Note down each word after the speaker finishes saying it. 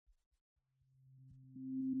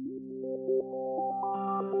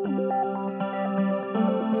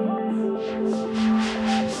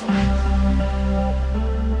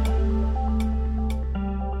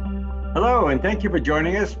and thank you for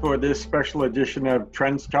joining us for this special edition of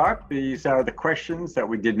Trends Talk. These are the questions that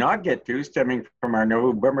we did not get to stemming from our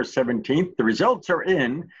November 17th. The results are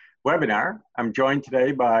in webinar. I'm joined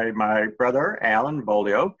today by my brother, Alan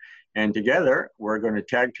Bolio, and together we're going to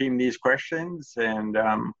tag team these questions and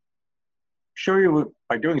show you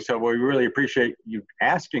by doing so, we really appreciate you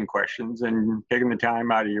asking questions and taking the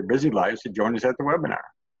time out of your busy lives to join us at the webinar.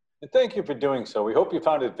 And thank you for doing so. We hope you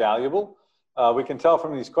found it valuable. We can tell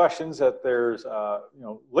from these questions that there's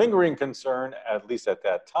lingering concern, at least at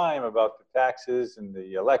that time, about the taxes and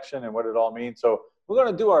the election and what it all means. So we're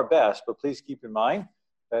going to do our best, but please keep in mind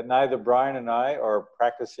that neither Brian and I are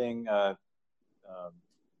practicing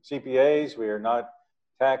CPAs. We are not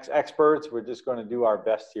tax experts. We're just going to do our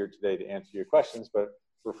best here today to answer your questions, but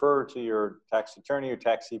refer to your tax attorney or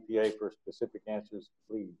tax CPA for specific answers,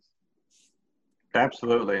 please.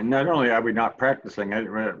 Absolutely. And not only are we not practicing,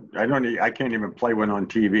 I can't even play one on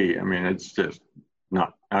TV. I mean, it's just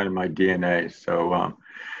not in my DNA. So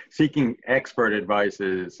seeking expert advice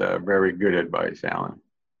is very good advice, Alan.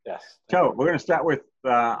 Yes. So we're going to start with,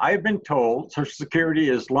 I've been told Social Security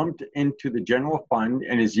is lumped into the general fund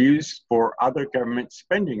and is used for other government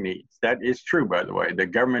spending needs. That is true, by the way. The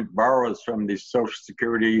government borrows from the Social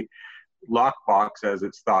Security lockbox, as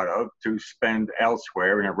it's thought of, to spend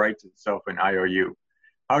elsewhere, and it writes itself an IOU.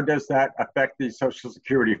 How does that affect the Social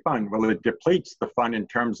Security fund? Well, it depletes the fund in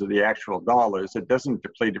terms of the actual dollars. It doesn't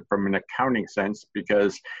deplete it from an accounting sense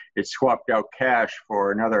because it swapped out cash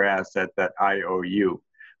for another asset, that IOU.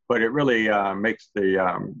 But it really makes the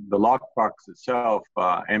lockbox itself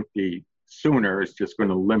empty sooner. It's just going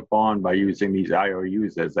to limp on by using these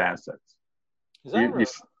IOUs as assets. Is that right?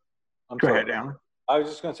 Go ahead, Alan. I was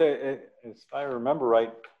just going to say, if I remember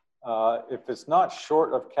right, if it's not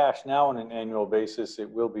short of cash now on an annual basis, it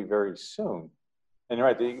will be very soon. And you're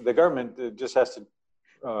right, the government just has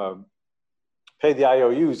to pay the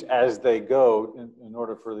IOUs as they go in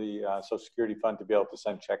order for the Social Security fund to be able to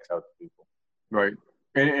send checks out to people. Right.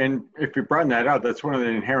 And if you broaden that out, that's one of the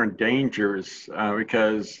inherent dangers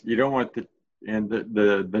because you don't want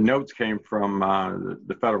the notes came from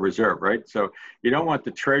the Federal Reserve, right? So you don't want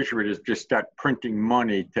the Treasury to just start printing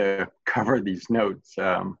money to cover these notes.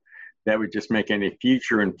 That would just make any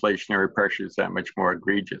future inflationary pressures that much more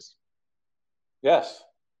egregious. Yes,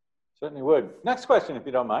 certainly would. Next question, if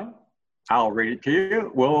you don't mind. I'll read it to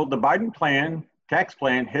you. Will the Biden tax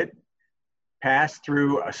plan pass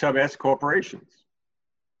through sub-S corporations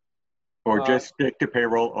or just stick to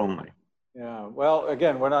payroll only? Yeah, well,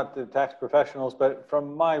 again, we're not the tax professionals, but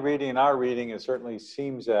from my reading and our reading, it certainly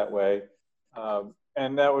seems that way.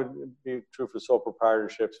 And that would be true for sole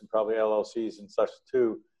proprietorships and probably LLCs and such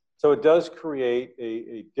too. So it does create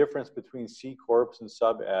a difference between C Corps and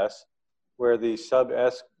sub-S, where the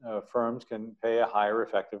sub-S firms can pay a higher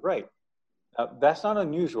effective rate. That's not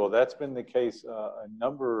unusual. That's been the case a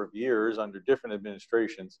number of years under different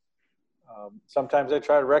administrations. Sometimes they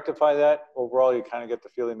try to rectify that. Overall, you kind of get the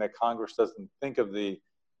feeling that Congress doesn't think of the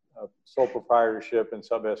sole proprietorship and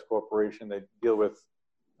sub-S corporation. They deal with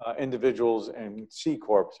individuals and C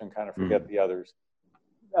Corps and kind of forget the others.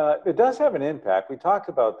 It does have an impact. We talked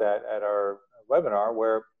about that at our webinar,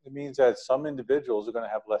 where it means that some individuals are going to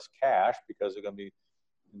have less cash because they're going to be,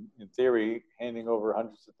 in theory, handing over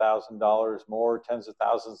hundreds of thousands of dollars more, tens of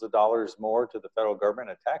thousands of dollars more to the federal government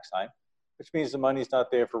at tax time, which means the money's not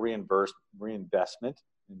there for reinvestment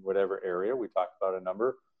in whatever area. We talked about a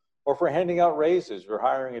number, or for handing out raises or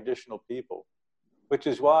hiring additional people, which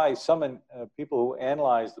is why some people who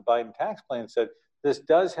analyzed the Biden tax plan said this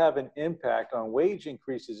does have an impact on wage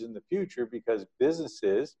increases in the future because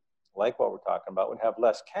businesses, like what we're talking about, would have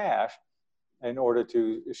less cash in order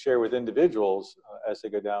to share with individuals as they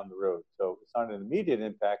go down the road. So it's not an immediate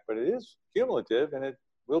impact, but it is cumulative and it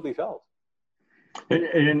will be felt.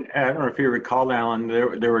 And I don't know if you recall, Alan,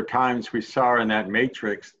 there were times we saw in that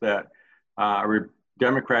matrix that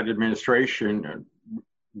Democrat administration,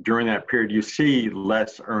 during that period, you see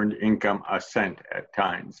less earned income ascent at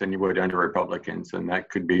times than you would under Republicans, and that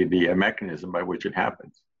could be the mechanism by which it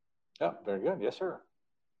happens. Yeah, very good. Yes, sir.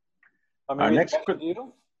 Next question to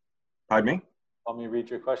you. Pardon me? Want me to read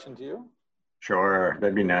your question to you? Sure,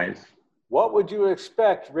 that'd be nice. What would you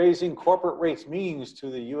expect raising corporate rates means to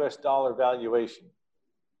the U.S. dollar valuation?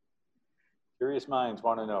 Curious minds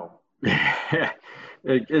want to know.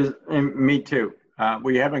 It is, me too.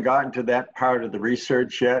 We haven't gotten to that part of the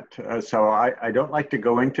research yet, so I don't like to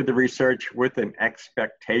go into the research with an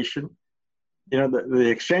expectation. You know, the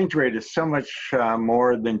exchange rate is so much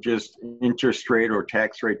more than just interest rate or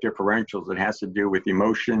tax rate differentials. It has to do with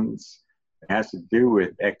emotions. It has to do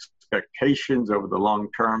with expectations over the long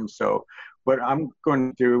term. So what I'm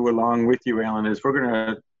going to do along with you, Alan, is we're going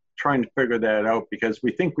to try and figure that out because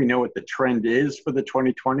we think we know what the trend is for the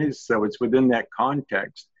 2020s. So it's within that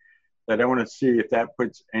context that I want to see if that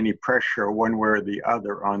puts any pressure one way or the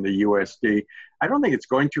other on the USD. I don't think it's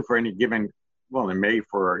going to for any given, well, it may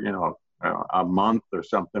for, a month or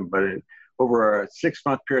something, but over a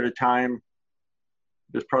 6-month period of time,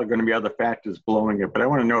 there's probably going to be other factors blowing it. But I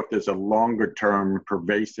want to know if there's a longer term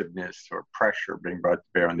pervasiveness or pressure being brought to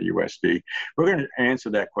bear on the USD. We're going to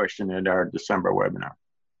answer that question at our December webinar.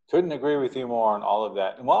 Couldn't agree with you more on all of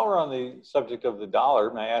that. And while we're on the subject of the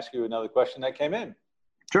dollar, may I ask you another question that came in?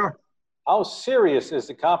 Sure. How serious is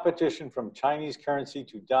the competition from Chinese currency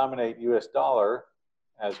to dominate US dollar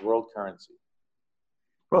as world currency?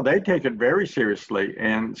 Well, they take it very seriously,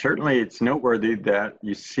 and certainly it's noteworthy that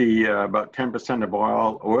you see about 10% of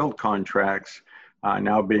oil contracts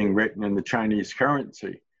now being written in the Chinese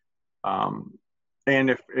currency. And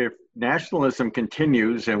if nationalism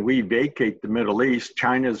continues and we vacate the Middle East,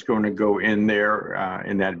 China's going to go in there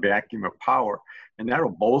in that vacuum of power, and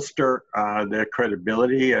that'll bolster their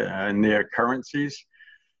credibility and their currencies.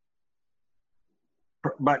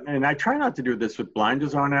 And I try not to do this with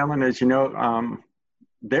blinders on, Alan, as you know.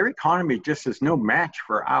 Their economy just is no match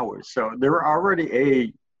for ours. So they're already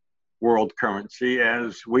a world currency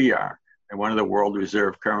as we are, and one of the world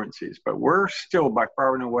reserve currencies. But we're still by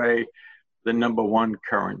far and away the #1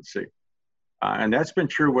 currency. And that's been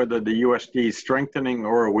true whether the USD is strengthening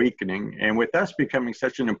or weakening. And with us becoming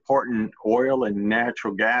such an important oil and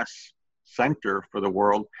natural gas center for the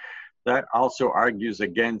world, that also argues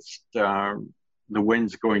against the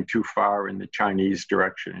winds going too far in the Chinese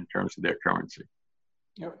direction in terms of their currency.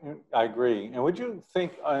 I agree. And would you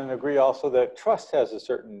think and agree also that trust has a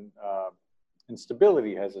certain, and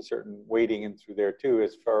stability has a certain weighting in through there too,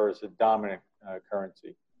 as far as a dominant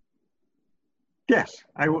currency? Yes,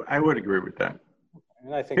 I would agree with that.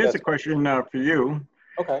 And I think here's a question for you.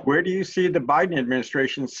 Okay. Where do you see the Biden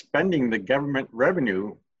administration spending the government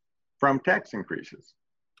revenue from tax increases?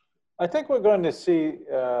 I think we're going to see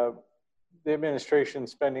the administration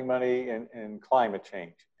spending money in climate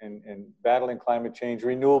change and battling climate change,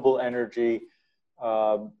 renewable energy,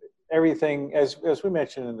 everything, as we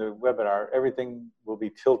mentioned in the webinar, everything will be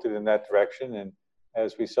tilted in that direction. And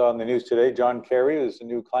as we saw in the news today, John Kerry is the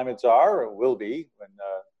new climate czar, or will be when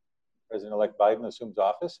President-elect Biden assumes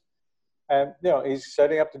office. And he's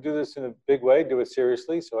setting up to do this in a big way, do it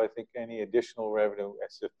seriously. So I think any additional revenue,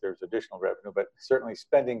 as if there's additional revenue, but certainly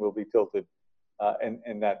spending will be tilted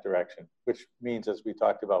in that direction, which means, as we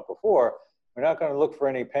talked about before, we're not going to look for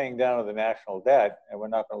any paying down of the national debt, and we're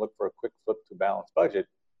not going to look for a quick flip to balanced budget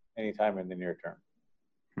anytime in the near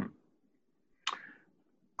term.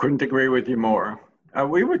 Couldn't agree with you more.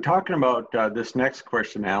 We were talking about this next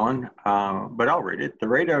question, Alan, but I'll read it. The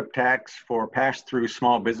rate of tax for pass-through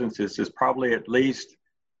small businesses is probably at least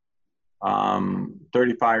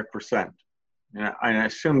 35%. And I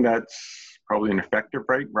assume that's probably an effective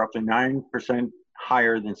rate, roughly 9%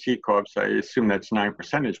 higher than C Corps. I assume that's 9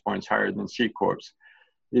 percentage points higher than C Corps.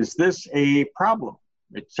 Is this a problem?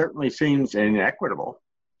 It certainly seems inequitable.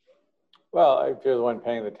 Well, if you're the one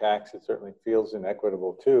paying the tax, it certainly feels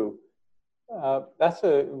inequitable too.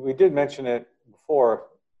 We did mention it before.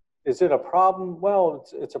 Is it a problem? Well,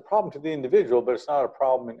 it's a problem to the individual, but it's not a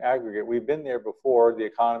problem in aggregate. We've been there before. The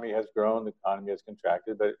economy has grown, the economy has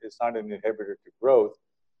contracted, but it's not an inhibitor to growth.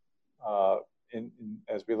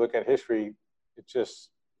 As we look at history, it just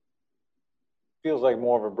feels like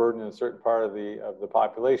more of a burden in a certain part of the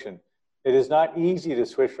population. It is not easy to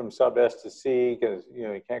switch from sub S to C because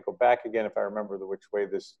you can't go back again. If I remember which way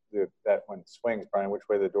that one swings, Brian, which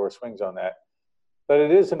way the door swings on that. But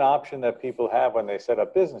it is an option that people have when they set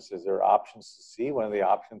up businesses. There are options to C. One of the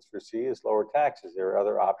options for C is lower taxes. There are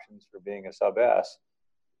other options for being a sub S.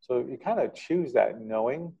 So you kind of choose that,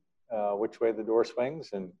 knowing which way the door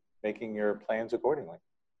swings and making your plans accordingly.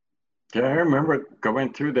 Yeah, I remember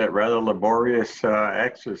going through that rather laborious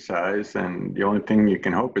exercise, and the only thing you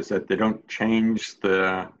can hope is that they don't change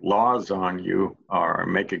the laws on you or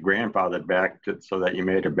make it grandfathered back so that you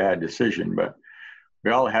made a bad decision. But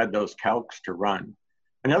we all had those calcs to run.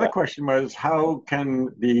 Another question was, how can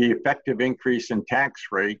the effective increase in tax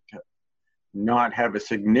rate not have a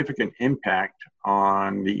significant impact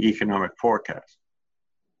on the economic forecast?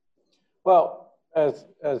 Well, as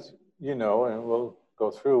you know, and we'll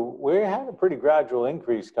go through, we had a pretty gradual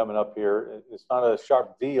increase coming up here. It's not a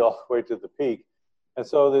sharp V all the way to the peak. And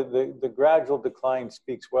so the gradual decline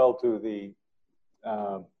speaks well to the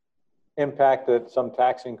impact that some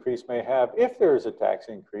tax increase may have, if there is a tax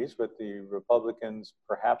increase, with the Republicans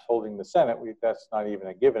perhaps holding the Senate. That's not even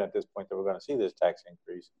a given at this point that we're going to see this tax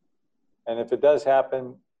increase. And if it does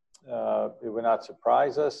happen, it would not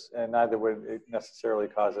surprise us, and neither would it necessarily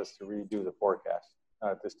cause us to redo the forecast,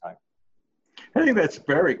 not at this time. I think that's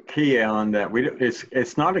very key, Alan, that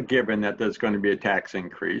it's not a given that there's going to be a tax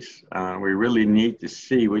increase. We really need to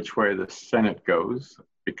see which way the Senate goes,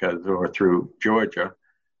 or through Georgia.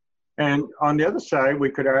 And on the other side, we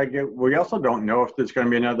could argue, we also don't know if there's going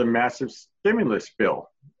to be another massive stimulus bill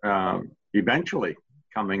eventually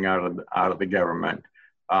coming out of the government,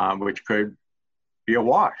 which could be a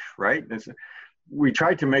wash, right? We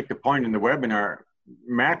tried to make the point in the webinar,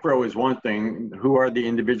 macro is one thing. Who are the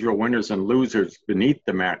individual winners and losers beneath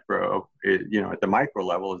the macro? At the micro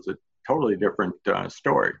level is a totally different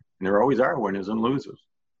story. And there always are winners and losers.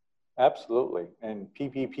 Absolutely. And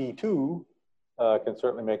PPP2 can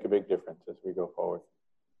certainly make a big difference as we go forward.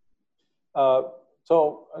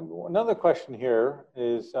 So another question here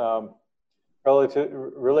is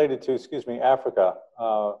related to, Africa.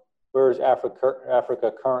 Where is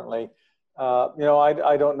Africa currently?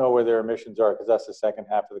 I don't know where their emissions are, because that's the second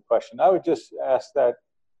half of the question. I would just ask that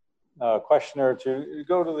questioner to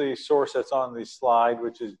go to the source that's on the slide,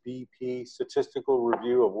 which is BP, Statistical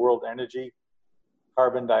Review of World Energy,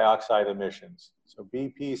 Carbon Dioxide Emissions. So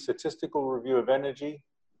BP, Statistical Review of Energy,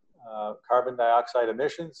 Carbon Dioxide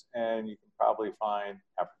Emissions, and you can probably find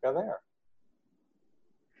Africa there.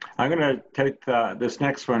 I'm going to take this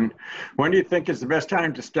next one. When do you think is the best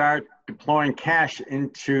time to start deploying cash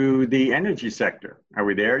into the energy sector? Are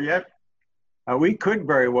we there yet? We could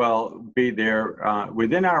very well be there.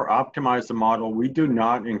 Within our optimizer model, we do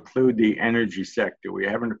not include the energy sector. We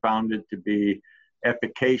haven't found it to be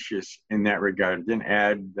efficacious in that regard. It didn't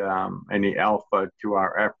add any alpha to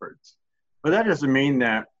our efforts. But that doesn't mean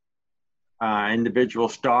that individual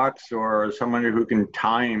stocks or someone who can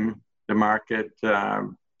time the market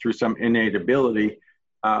through some innate ability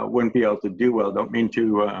wouldn't be able to do well. Don't mean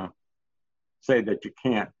to say that you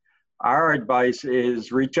can't. Our advice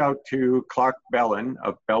is reach out to Clark Bellin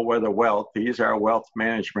of Bellwether Wealth. He's our wealth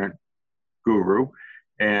management guru,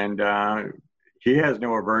 and he has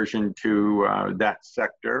no aversion to that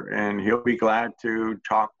sector, and he'll be glad to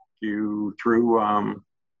talk you through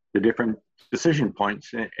the different decision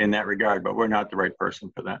points in that regard, but we're not the right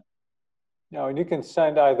person for that. No, and you can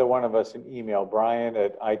send either one of us an email,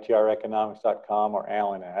 brian@itreconomics.com or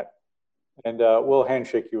Alan at, and we'll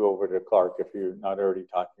handshake you over to Clark if you're not already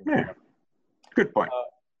talking to him. Good point.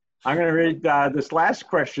 I'm going to read this last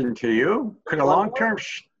question to you. Could a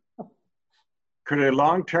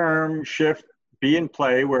long-term shift be in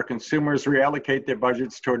play where consumers reallocate their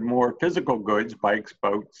budgets toward more physical goods, bikes,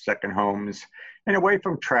 boats, second homes, and away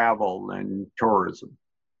from travel and tourism?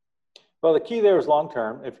 Well, the key there is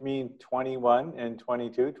long-term. If you mean 21 and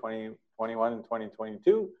 22, 2021 and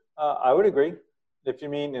 2022, I would agree. If you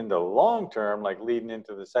mean in the long term, like leading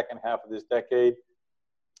into the second half of this decade,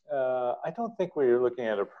 I don't think we're looking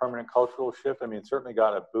at a permanent cultural shift. I mean, it certainly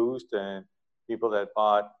got a boost, and people that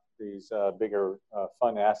bought these bigger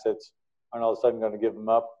fun assets aren't all of a sudden going to give them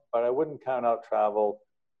up. But I wouldn't count out travel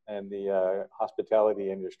and the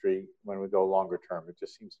hospitality industry when we go longer term. It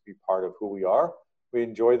just seems to be part of who we are. We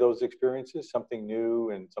enjoy those experiences, something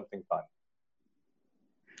new and something fun.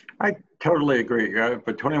 I totally agree.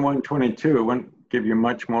 For 21, 22, it wouldn't give you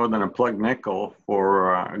much more than a plug nickel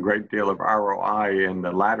for a great deal of ROI in the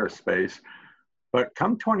latter space. But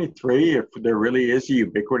come 23, if there really is a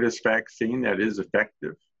ubiquitous vaccine that is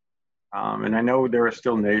effective, and I know there are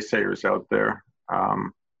still naysayers out there,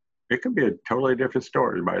 it could be a totally different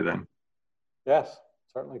story by then. Yes,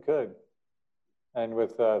 certainly could. And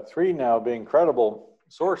with 3 now being credible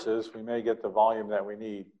sources, we may get the volume that we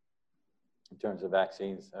need in terms of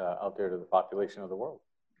vaccines out there to the population of the world.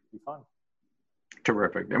 It'd be fun.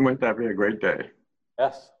 Terrific. And wouldn't that be a great day?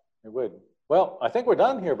 Yes, it would. Well, I think we're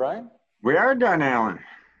done here, Brian. We are done, Alan.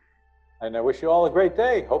 And I wish you all a great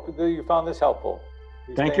day. Hope that you found this helpful.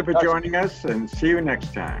 Thank you for joining us, and see you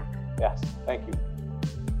next time. Yes, thank you.